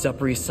Hammerhead's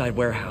Upper East Side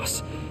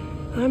warehouse.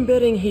 I'm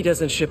betting he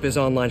doesn't ship his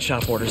online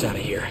shop orders out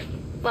of here.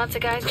 Lots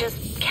of guys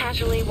just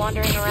casually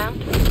wandering around?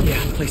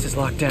 Yeah, the place is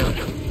locked down.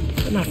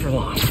 But not for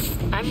long.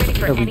 I'm ready for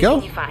There we anything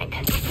go. you find.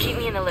 Keep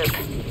me in the loop.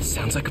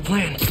 Sounds like a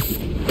plan.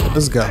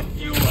 Let's go.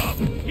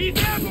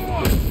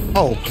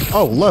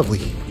 Oh, lovely.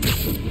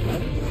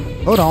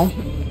 Hold on.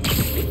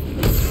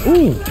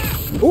 Ooh.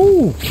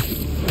 Ooh.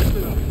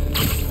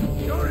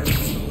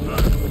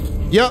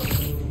 Yep.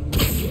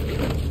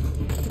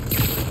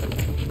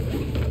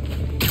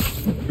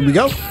 Here we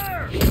go.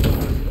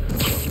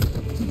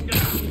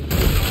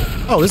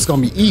 Oh, this is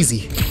gonna be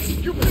easy.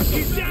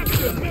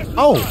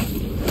 Oh.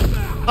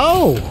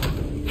 Oh.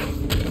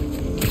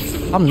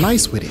 I'm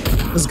nice with it.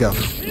 Let's go.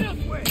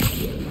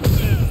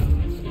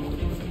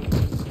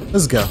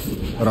 Let's go.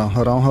 Hold on,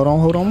 hold on, hold on,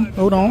 hold on,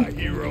 hold on.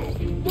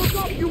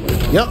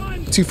 Yep,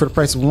 2 for the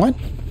price of 1.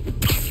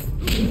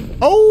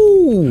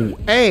 Oh,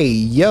 hey,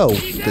 yo,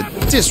 the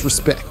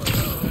disrespect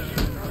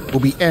will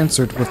be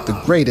answered with the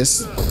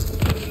greatest.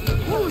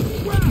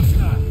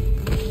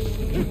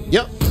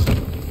 Yep.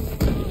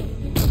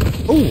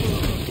 Ooh,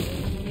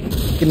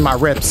 getting my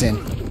reps in.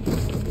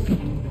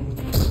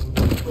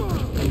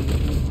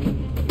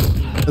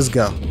 Let's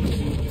go.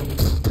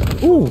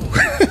 Ooh,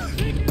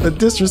 the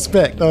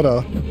disrespect. Hold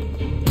on.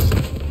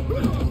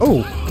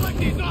 Oh,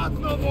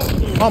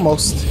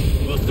 almost.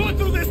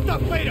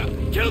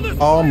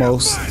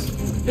 Almost.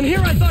 And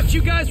here I thought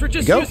you guys were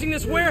just using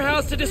this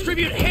warehouse to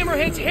distribute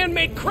Hammerhead's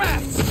handmade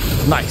crafts.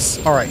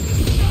 Nice. All right.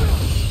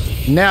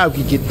 Now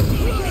we get.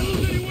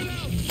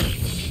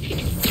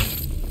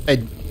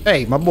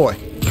 Hey, my boy.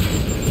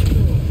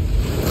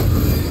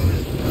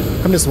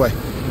 Come this way.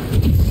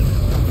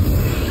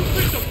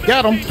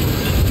 Got him.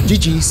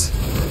 GG's.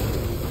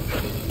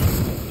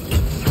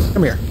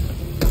 Come here.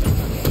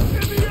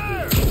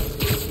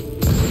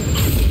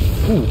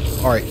 Ooh,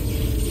 all right.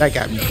 That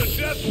got me.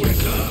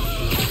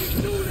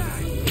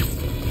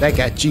 That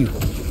got you.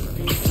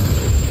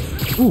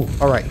 Ooh,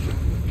 all right.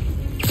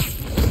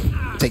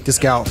 Take this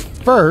guy out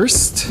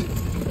first.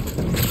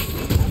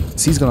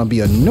 So he's gonna be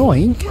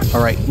annoying.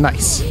 All right,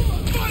 nice.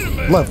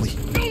 Lovely.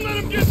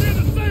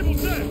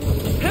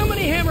 How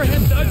many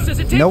Hammerhead thugs does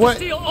it take to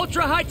steal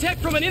ultra high tech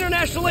from an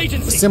international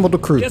agency? Assemble the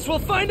crew. Guess we'll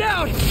find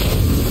out.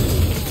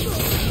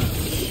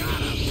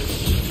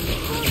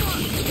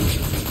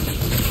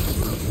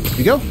 Here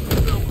you go.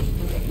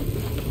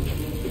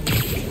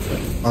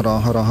 Hold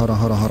on, hold on, hold on,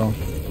 hold on, hold on.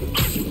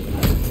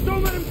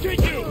 Don't let him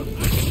get you.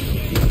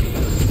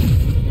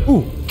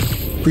 Ooh,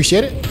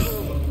 appreciate it.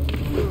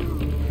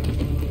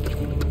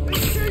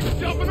 Keep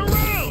jumping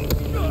around.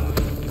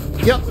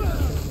 Yep.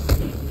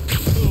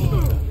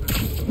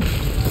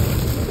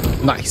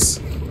 Nice.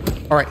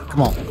 All right,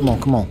 come on, come on,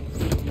 come on.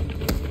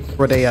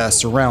 Where they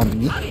surround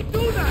me.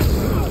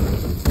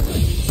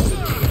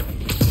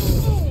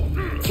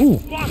 Ooh.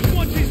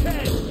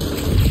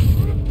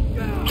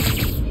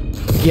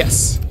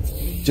 Yes.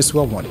 Just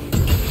well wanted.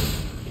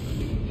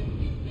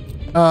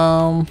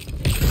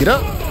 Get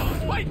up.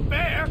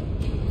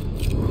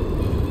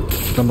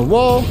 Get on the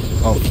wall.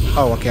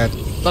 Oh, okay. I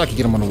thought I could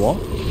get him on the wall.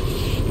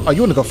 Oh,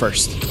 you want to go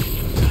first?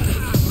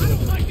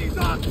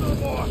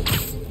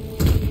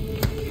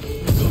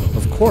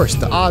 Of course,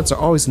 the odds are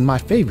always in my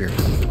favor.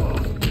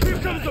 Here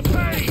comes the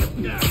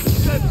pain.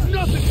 That's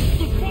nothing.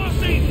 The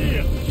boss ain't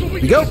here, so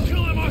we go. can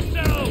kill him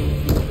ourselves.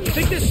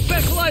 Think this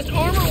specialized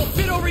armor will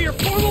fit over your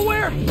formal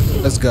wear?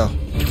 Let's go.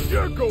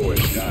 You're going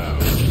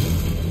down.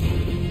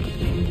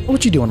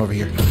 What you doing over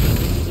here?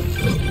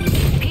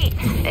 Pete,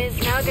 is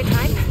now a good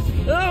time?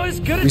 Oh, as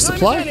good a Resupply?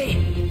 time as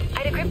any.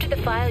 I decrypted the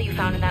file you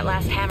found in that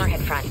last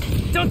Hammerhead front.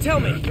 Don't tell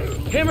me.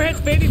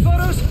 Hammerhead's baby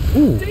photos?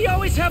 Ooh. Did he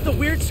always have the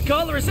weird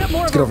skull, or is that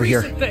more Let's of get a over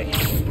here. recent thing?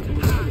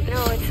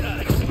 No,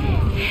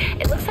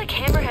 it looks like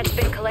Hammerhead's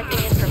been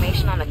collecting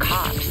information on the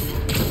cops.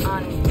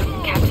 On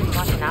Captain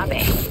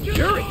Watanabe.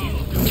 Yuri?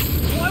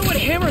 Why would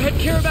Hammerhead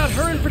care about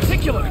her in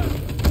particular?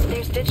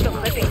 There's digital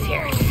clippings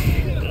here.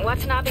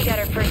 Watanabe got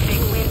her first big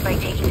win by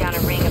taking down a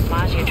ring of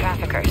Maggia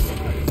traffickers.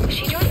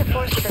 She joined the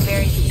force with a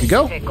very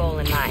specific goal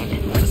in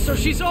mind. So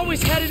she's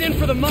always had it in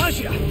for the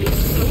Maggia.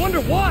 I wonder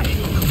why.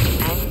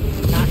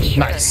 I'm not sure.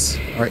 Nice.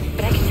 All right.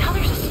 But I can tell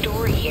there's a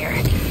story here.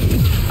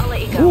 I'll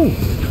let you go.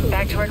 Ooh.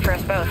 Back to work for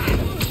us both.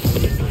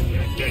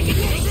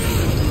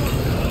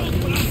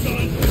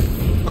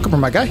 Welcome,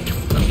 my guy.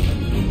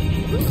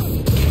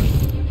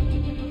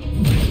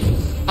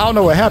 I don't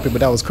know what happened, but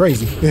that was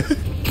crazy.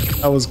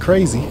 That was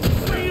crazy.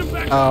 Here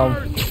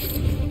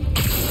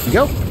you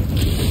go.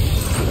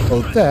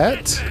 Hold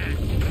that.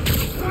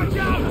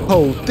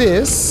 Hold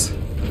this.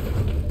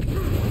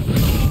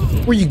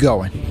 Where you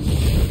going?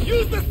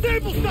 Use the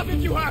stable stuff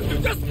if you have to.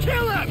 Just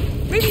kill him.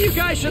 Maybe you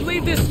guys should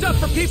leave this stuff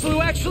for people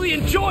who actually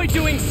enjoy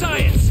doing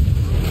science.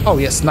 Oh,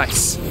 yes,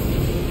 nice.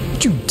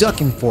 What you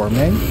ducking for,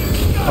 man?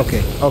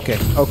 Okay, okay,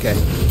 okay.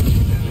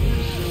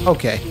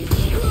 Okay.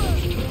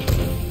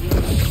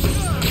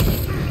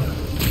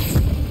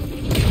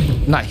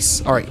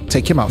 Nice. All right,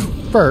 take him out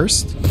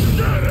first.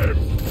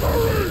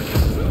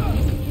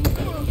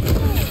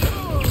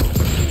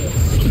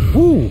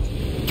 Woo.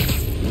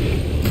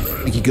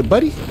 Thank you, good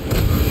buddy.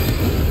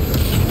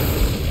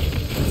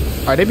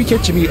 All right, they be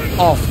catching me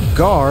off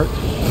guard.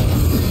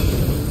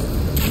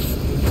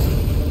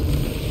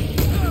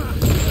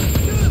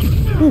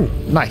 Ooh,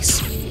 nice.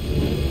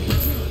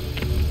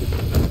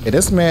 Hey,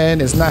 this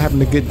man is not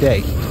having a good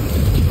day.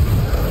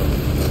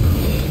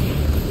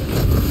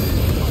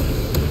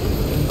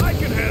 I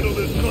can handle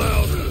this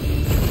cloud.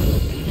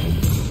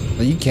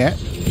 No, you can't.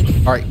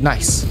 All right,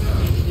 nice.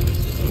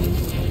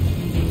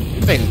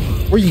 Hey,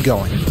 where you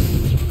going?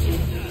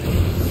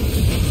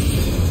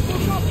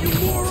 Look up, you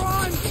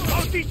moron!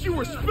 I'll teach you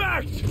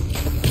respect!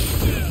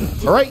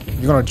 Alright,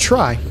 you're gonna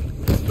try.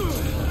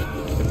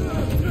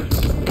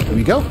 Here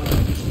we go.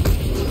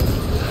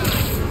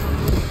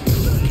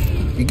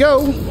 Here we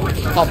go.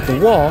 Off the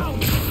wall.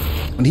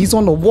 When he's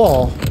on the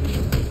wall,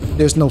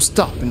 there's no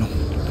stopping him.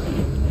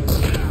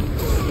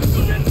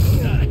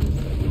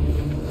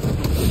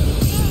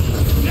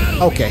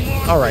 Okay,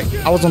 alright.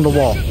 I was on the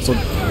wall, so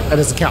that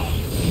doesn't count.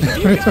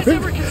 You guys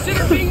ever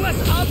consider being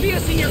less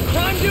obvious in your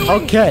crime doing?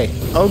 Okay.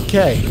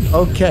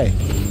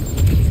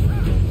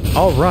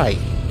 Alright.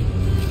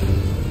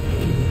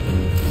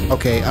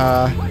 Okay,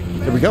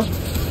 here we go.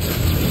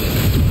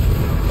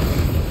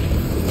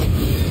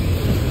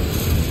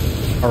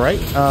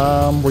 Alright,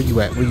 where you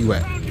at?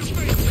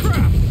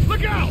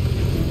 Look out!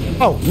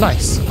 Oh,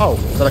 nice. Oh,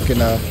 so I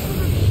can,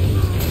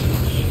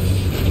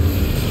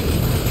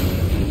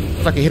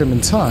 if I can hit him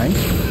in time.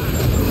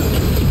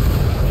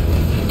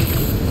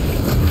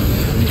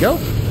 Here we go.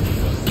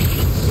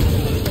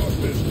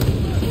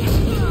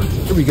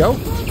 Here we go.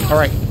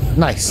 Alright,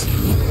 nice.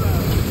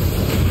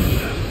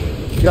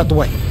 Get out the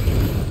way.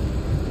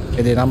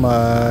 And then I'm,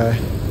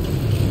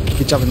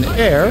 get you up in the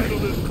air.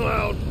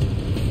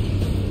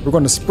 We're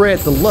going to spread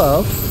the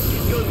love.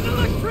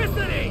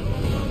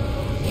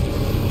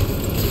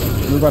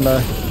 We're going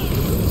to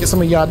get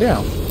some of y'all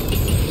down.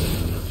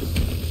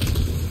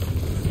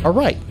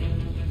 Alright.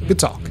 Good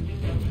talk.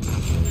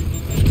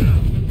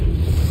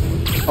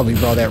 Let me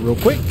draw that real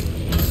quick.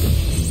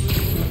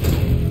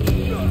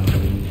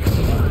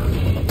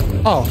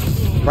 Oh,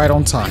 right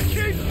on time.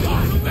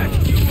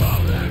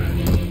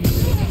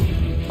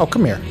 Oh,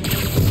 come here.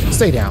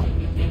 Stay down.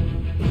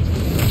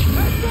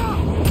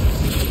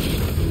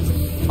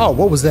 Oh,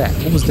 what was that?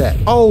 What was that?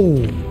 Oh,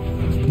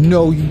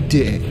 no, you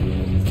did.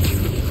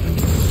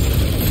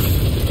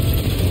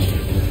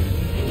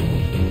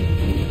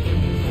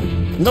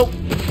 Nope.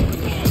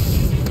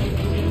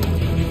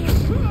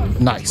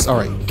 Nice. All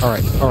right.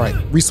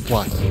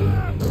 Resupply.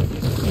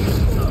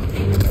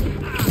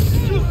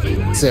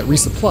 Said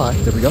resupply.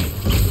 There we go.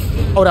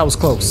 Oh, that was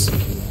close.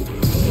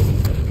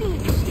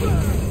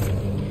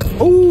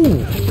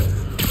 Ooh,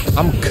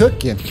 I'm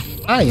cooking.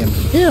 I am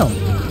him.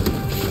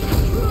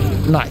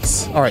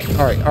 Nice. All right.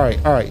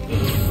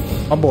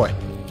 My boy.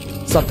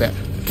 Stop that.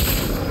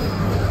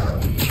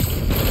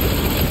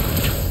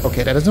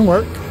 Okay, that doesn't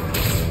work.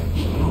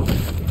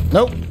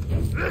 Nope.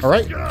 All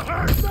right.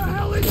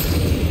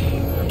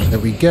 There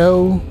we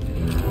go.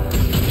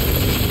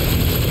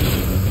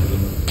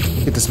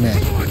 Get this man.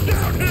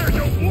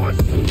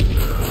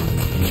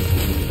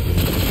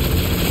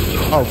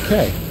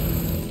 Okay.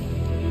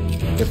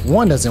 If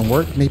one doesn't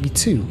work, maybe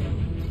two.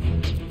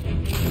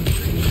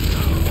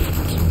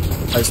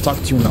 Let's talk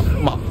to you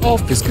in my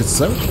office, good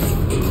sir.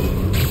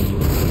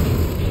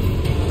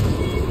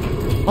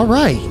 All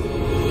right.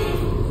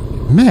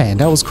 Man,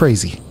 that was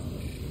crazy.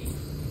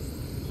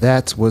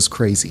 That was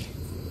crazy.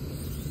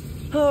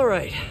 All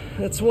right.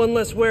 That's one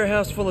less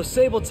warehouse full of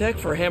Sable tech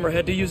for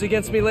Hammerhead to use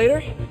against me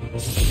later.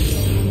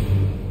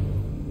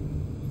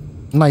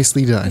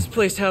 Nicely done. This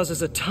place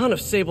houses a ton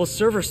of Sable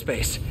server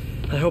space.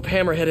 I hope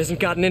Hammerhead hasn't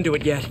gotten into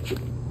it yet.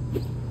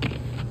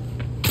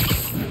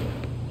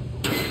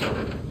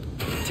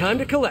 Time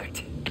to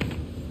collect.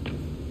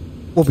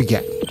 What we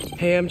got?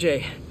 Hey,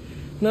 MJ.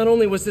 Not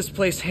only was this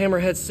place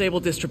Hammerhead's Sable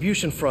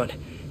distribution front,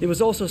 it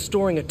was also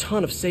storing a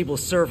ton of Sable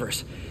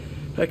servers.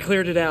 I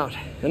cleared it out,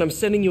 and I'm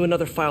sending you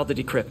another file to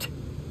decrypt.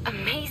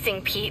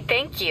 Amazing, Pete.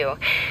 Thank you.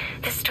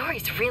 The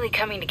story's really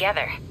coming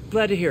together.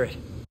 Glad to hear it.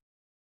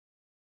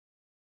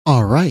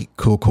 All right.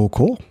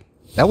 Cool.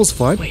 That was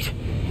fun. Wait.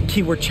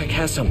 Keyword check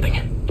has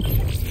something.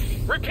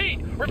 Repeat!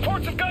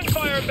 Reports of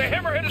gunfire at the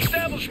Hammerhead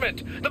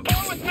establishment! The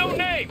bar with no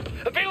name!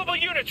 Available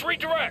units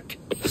redirect!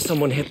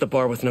 Someone hit the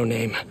bar with no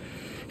name.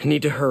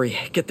 Need to hurry,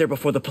 get there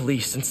before the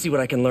police, and see what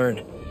I can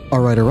learn.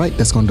 Alright,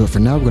 that's gonna do it for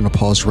now. We're gonna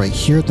pause right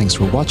here. Thanks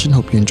for watching.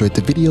 Hope you enjoyed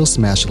the video.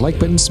 Smash the like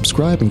button,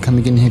 subscribe, and come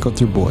again and hang out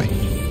with your boy.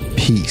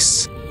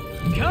 Peace.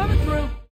 Come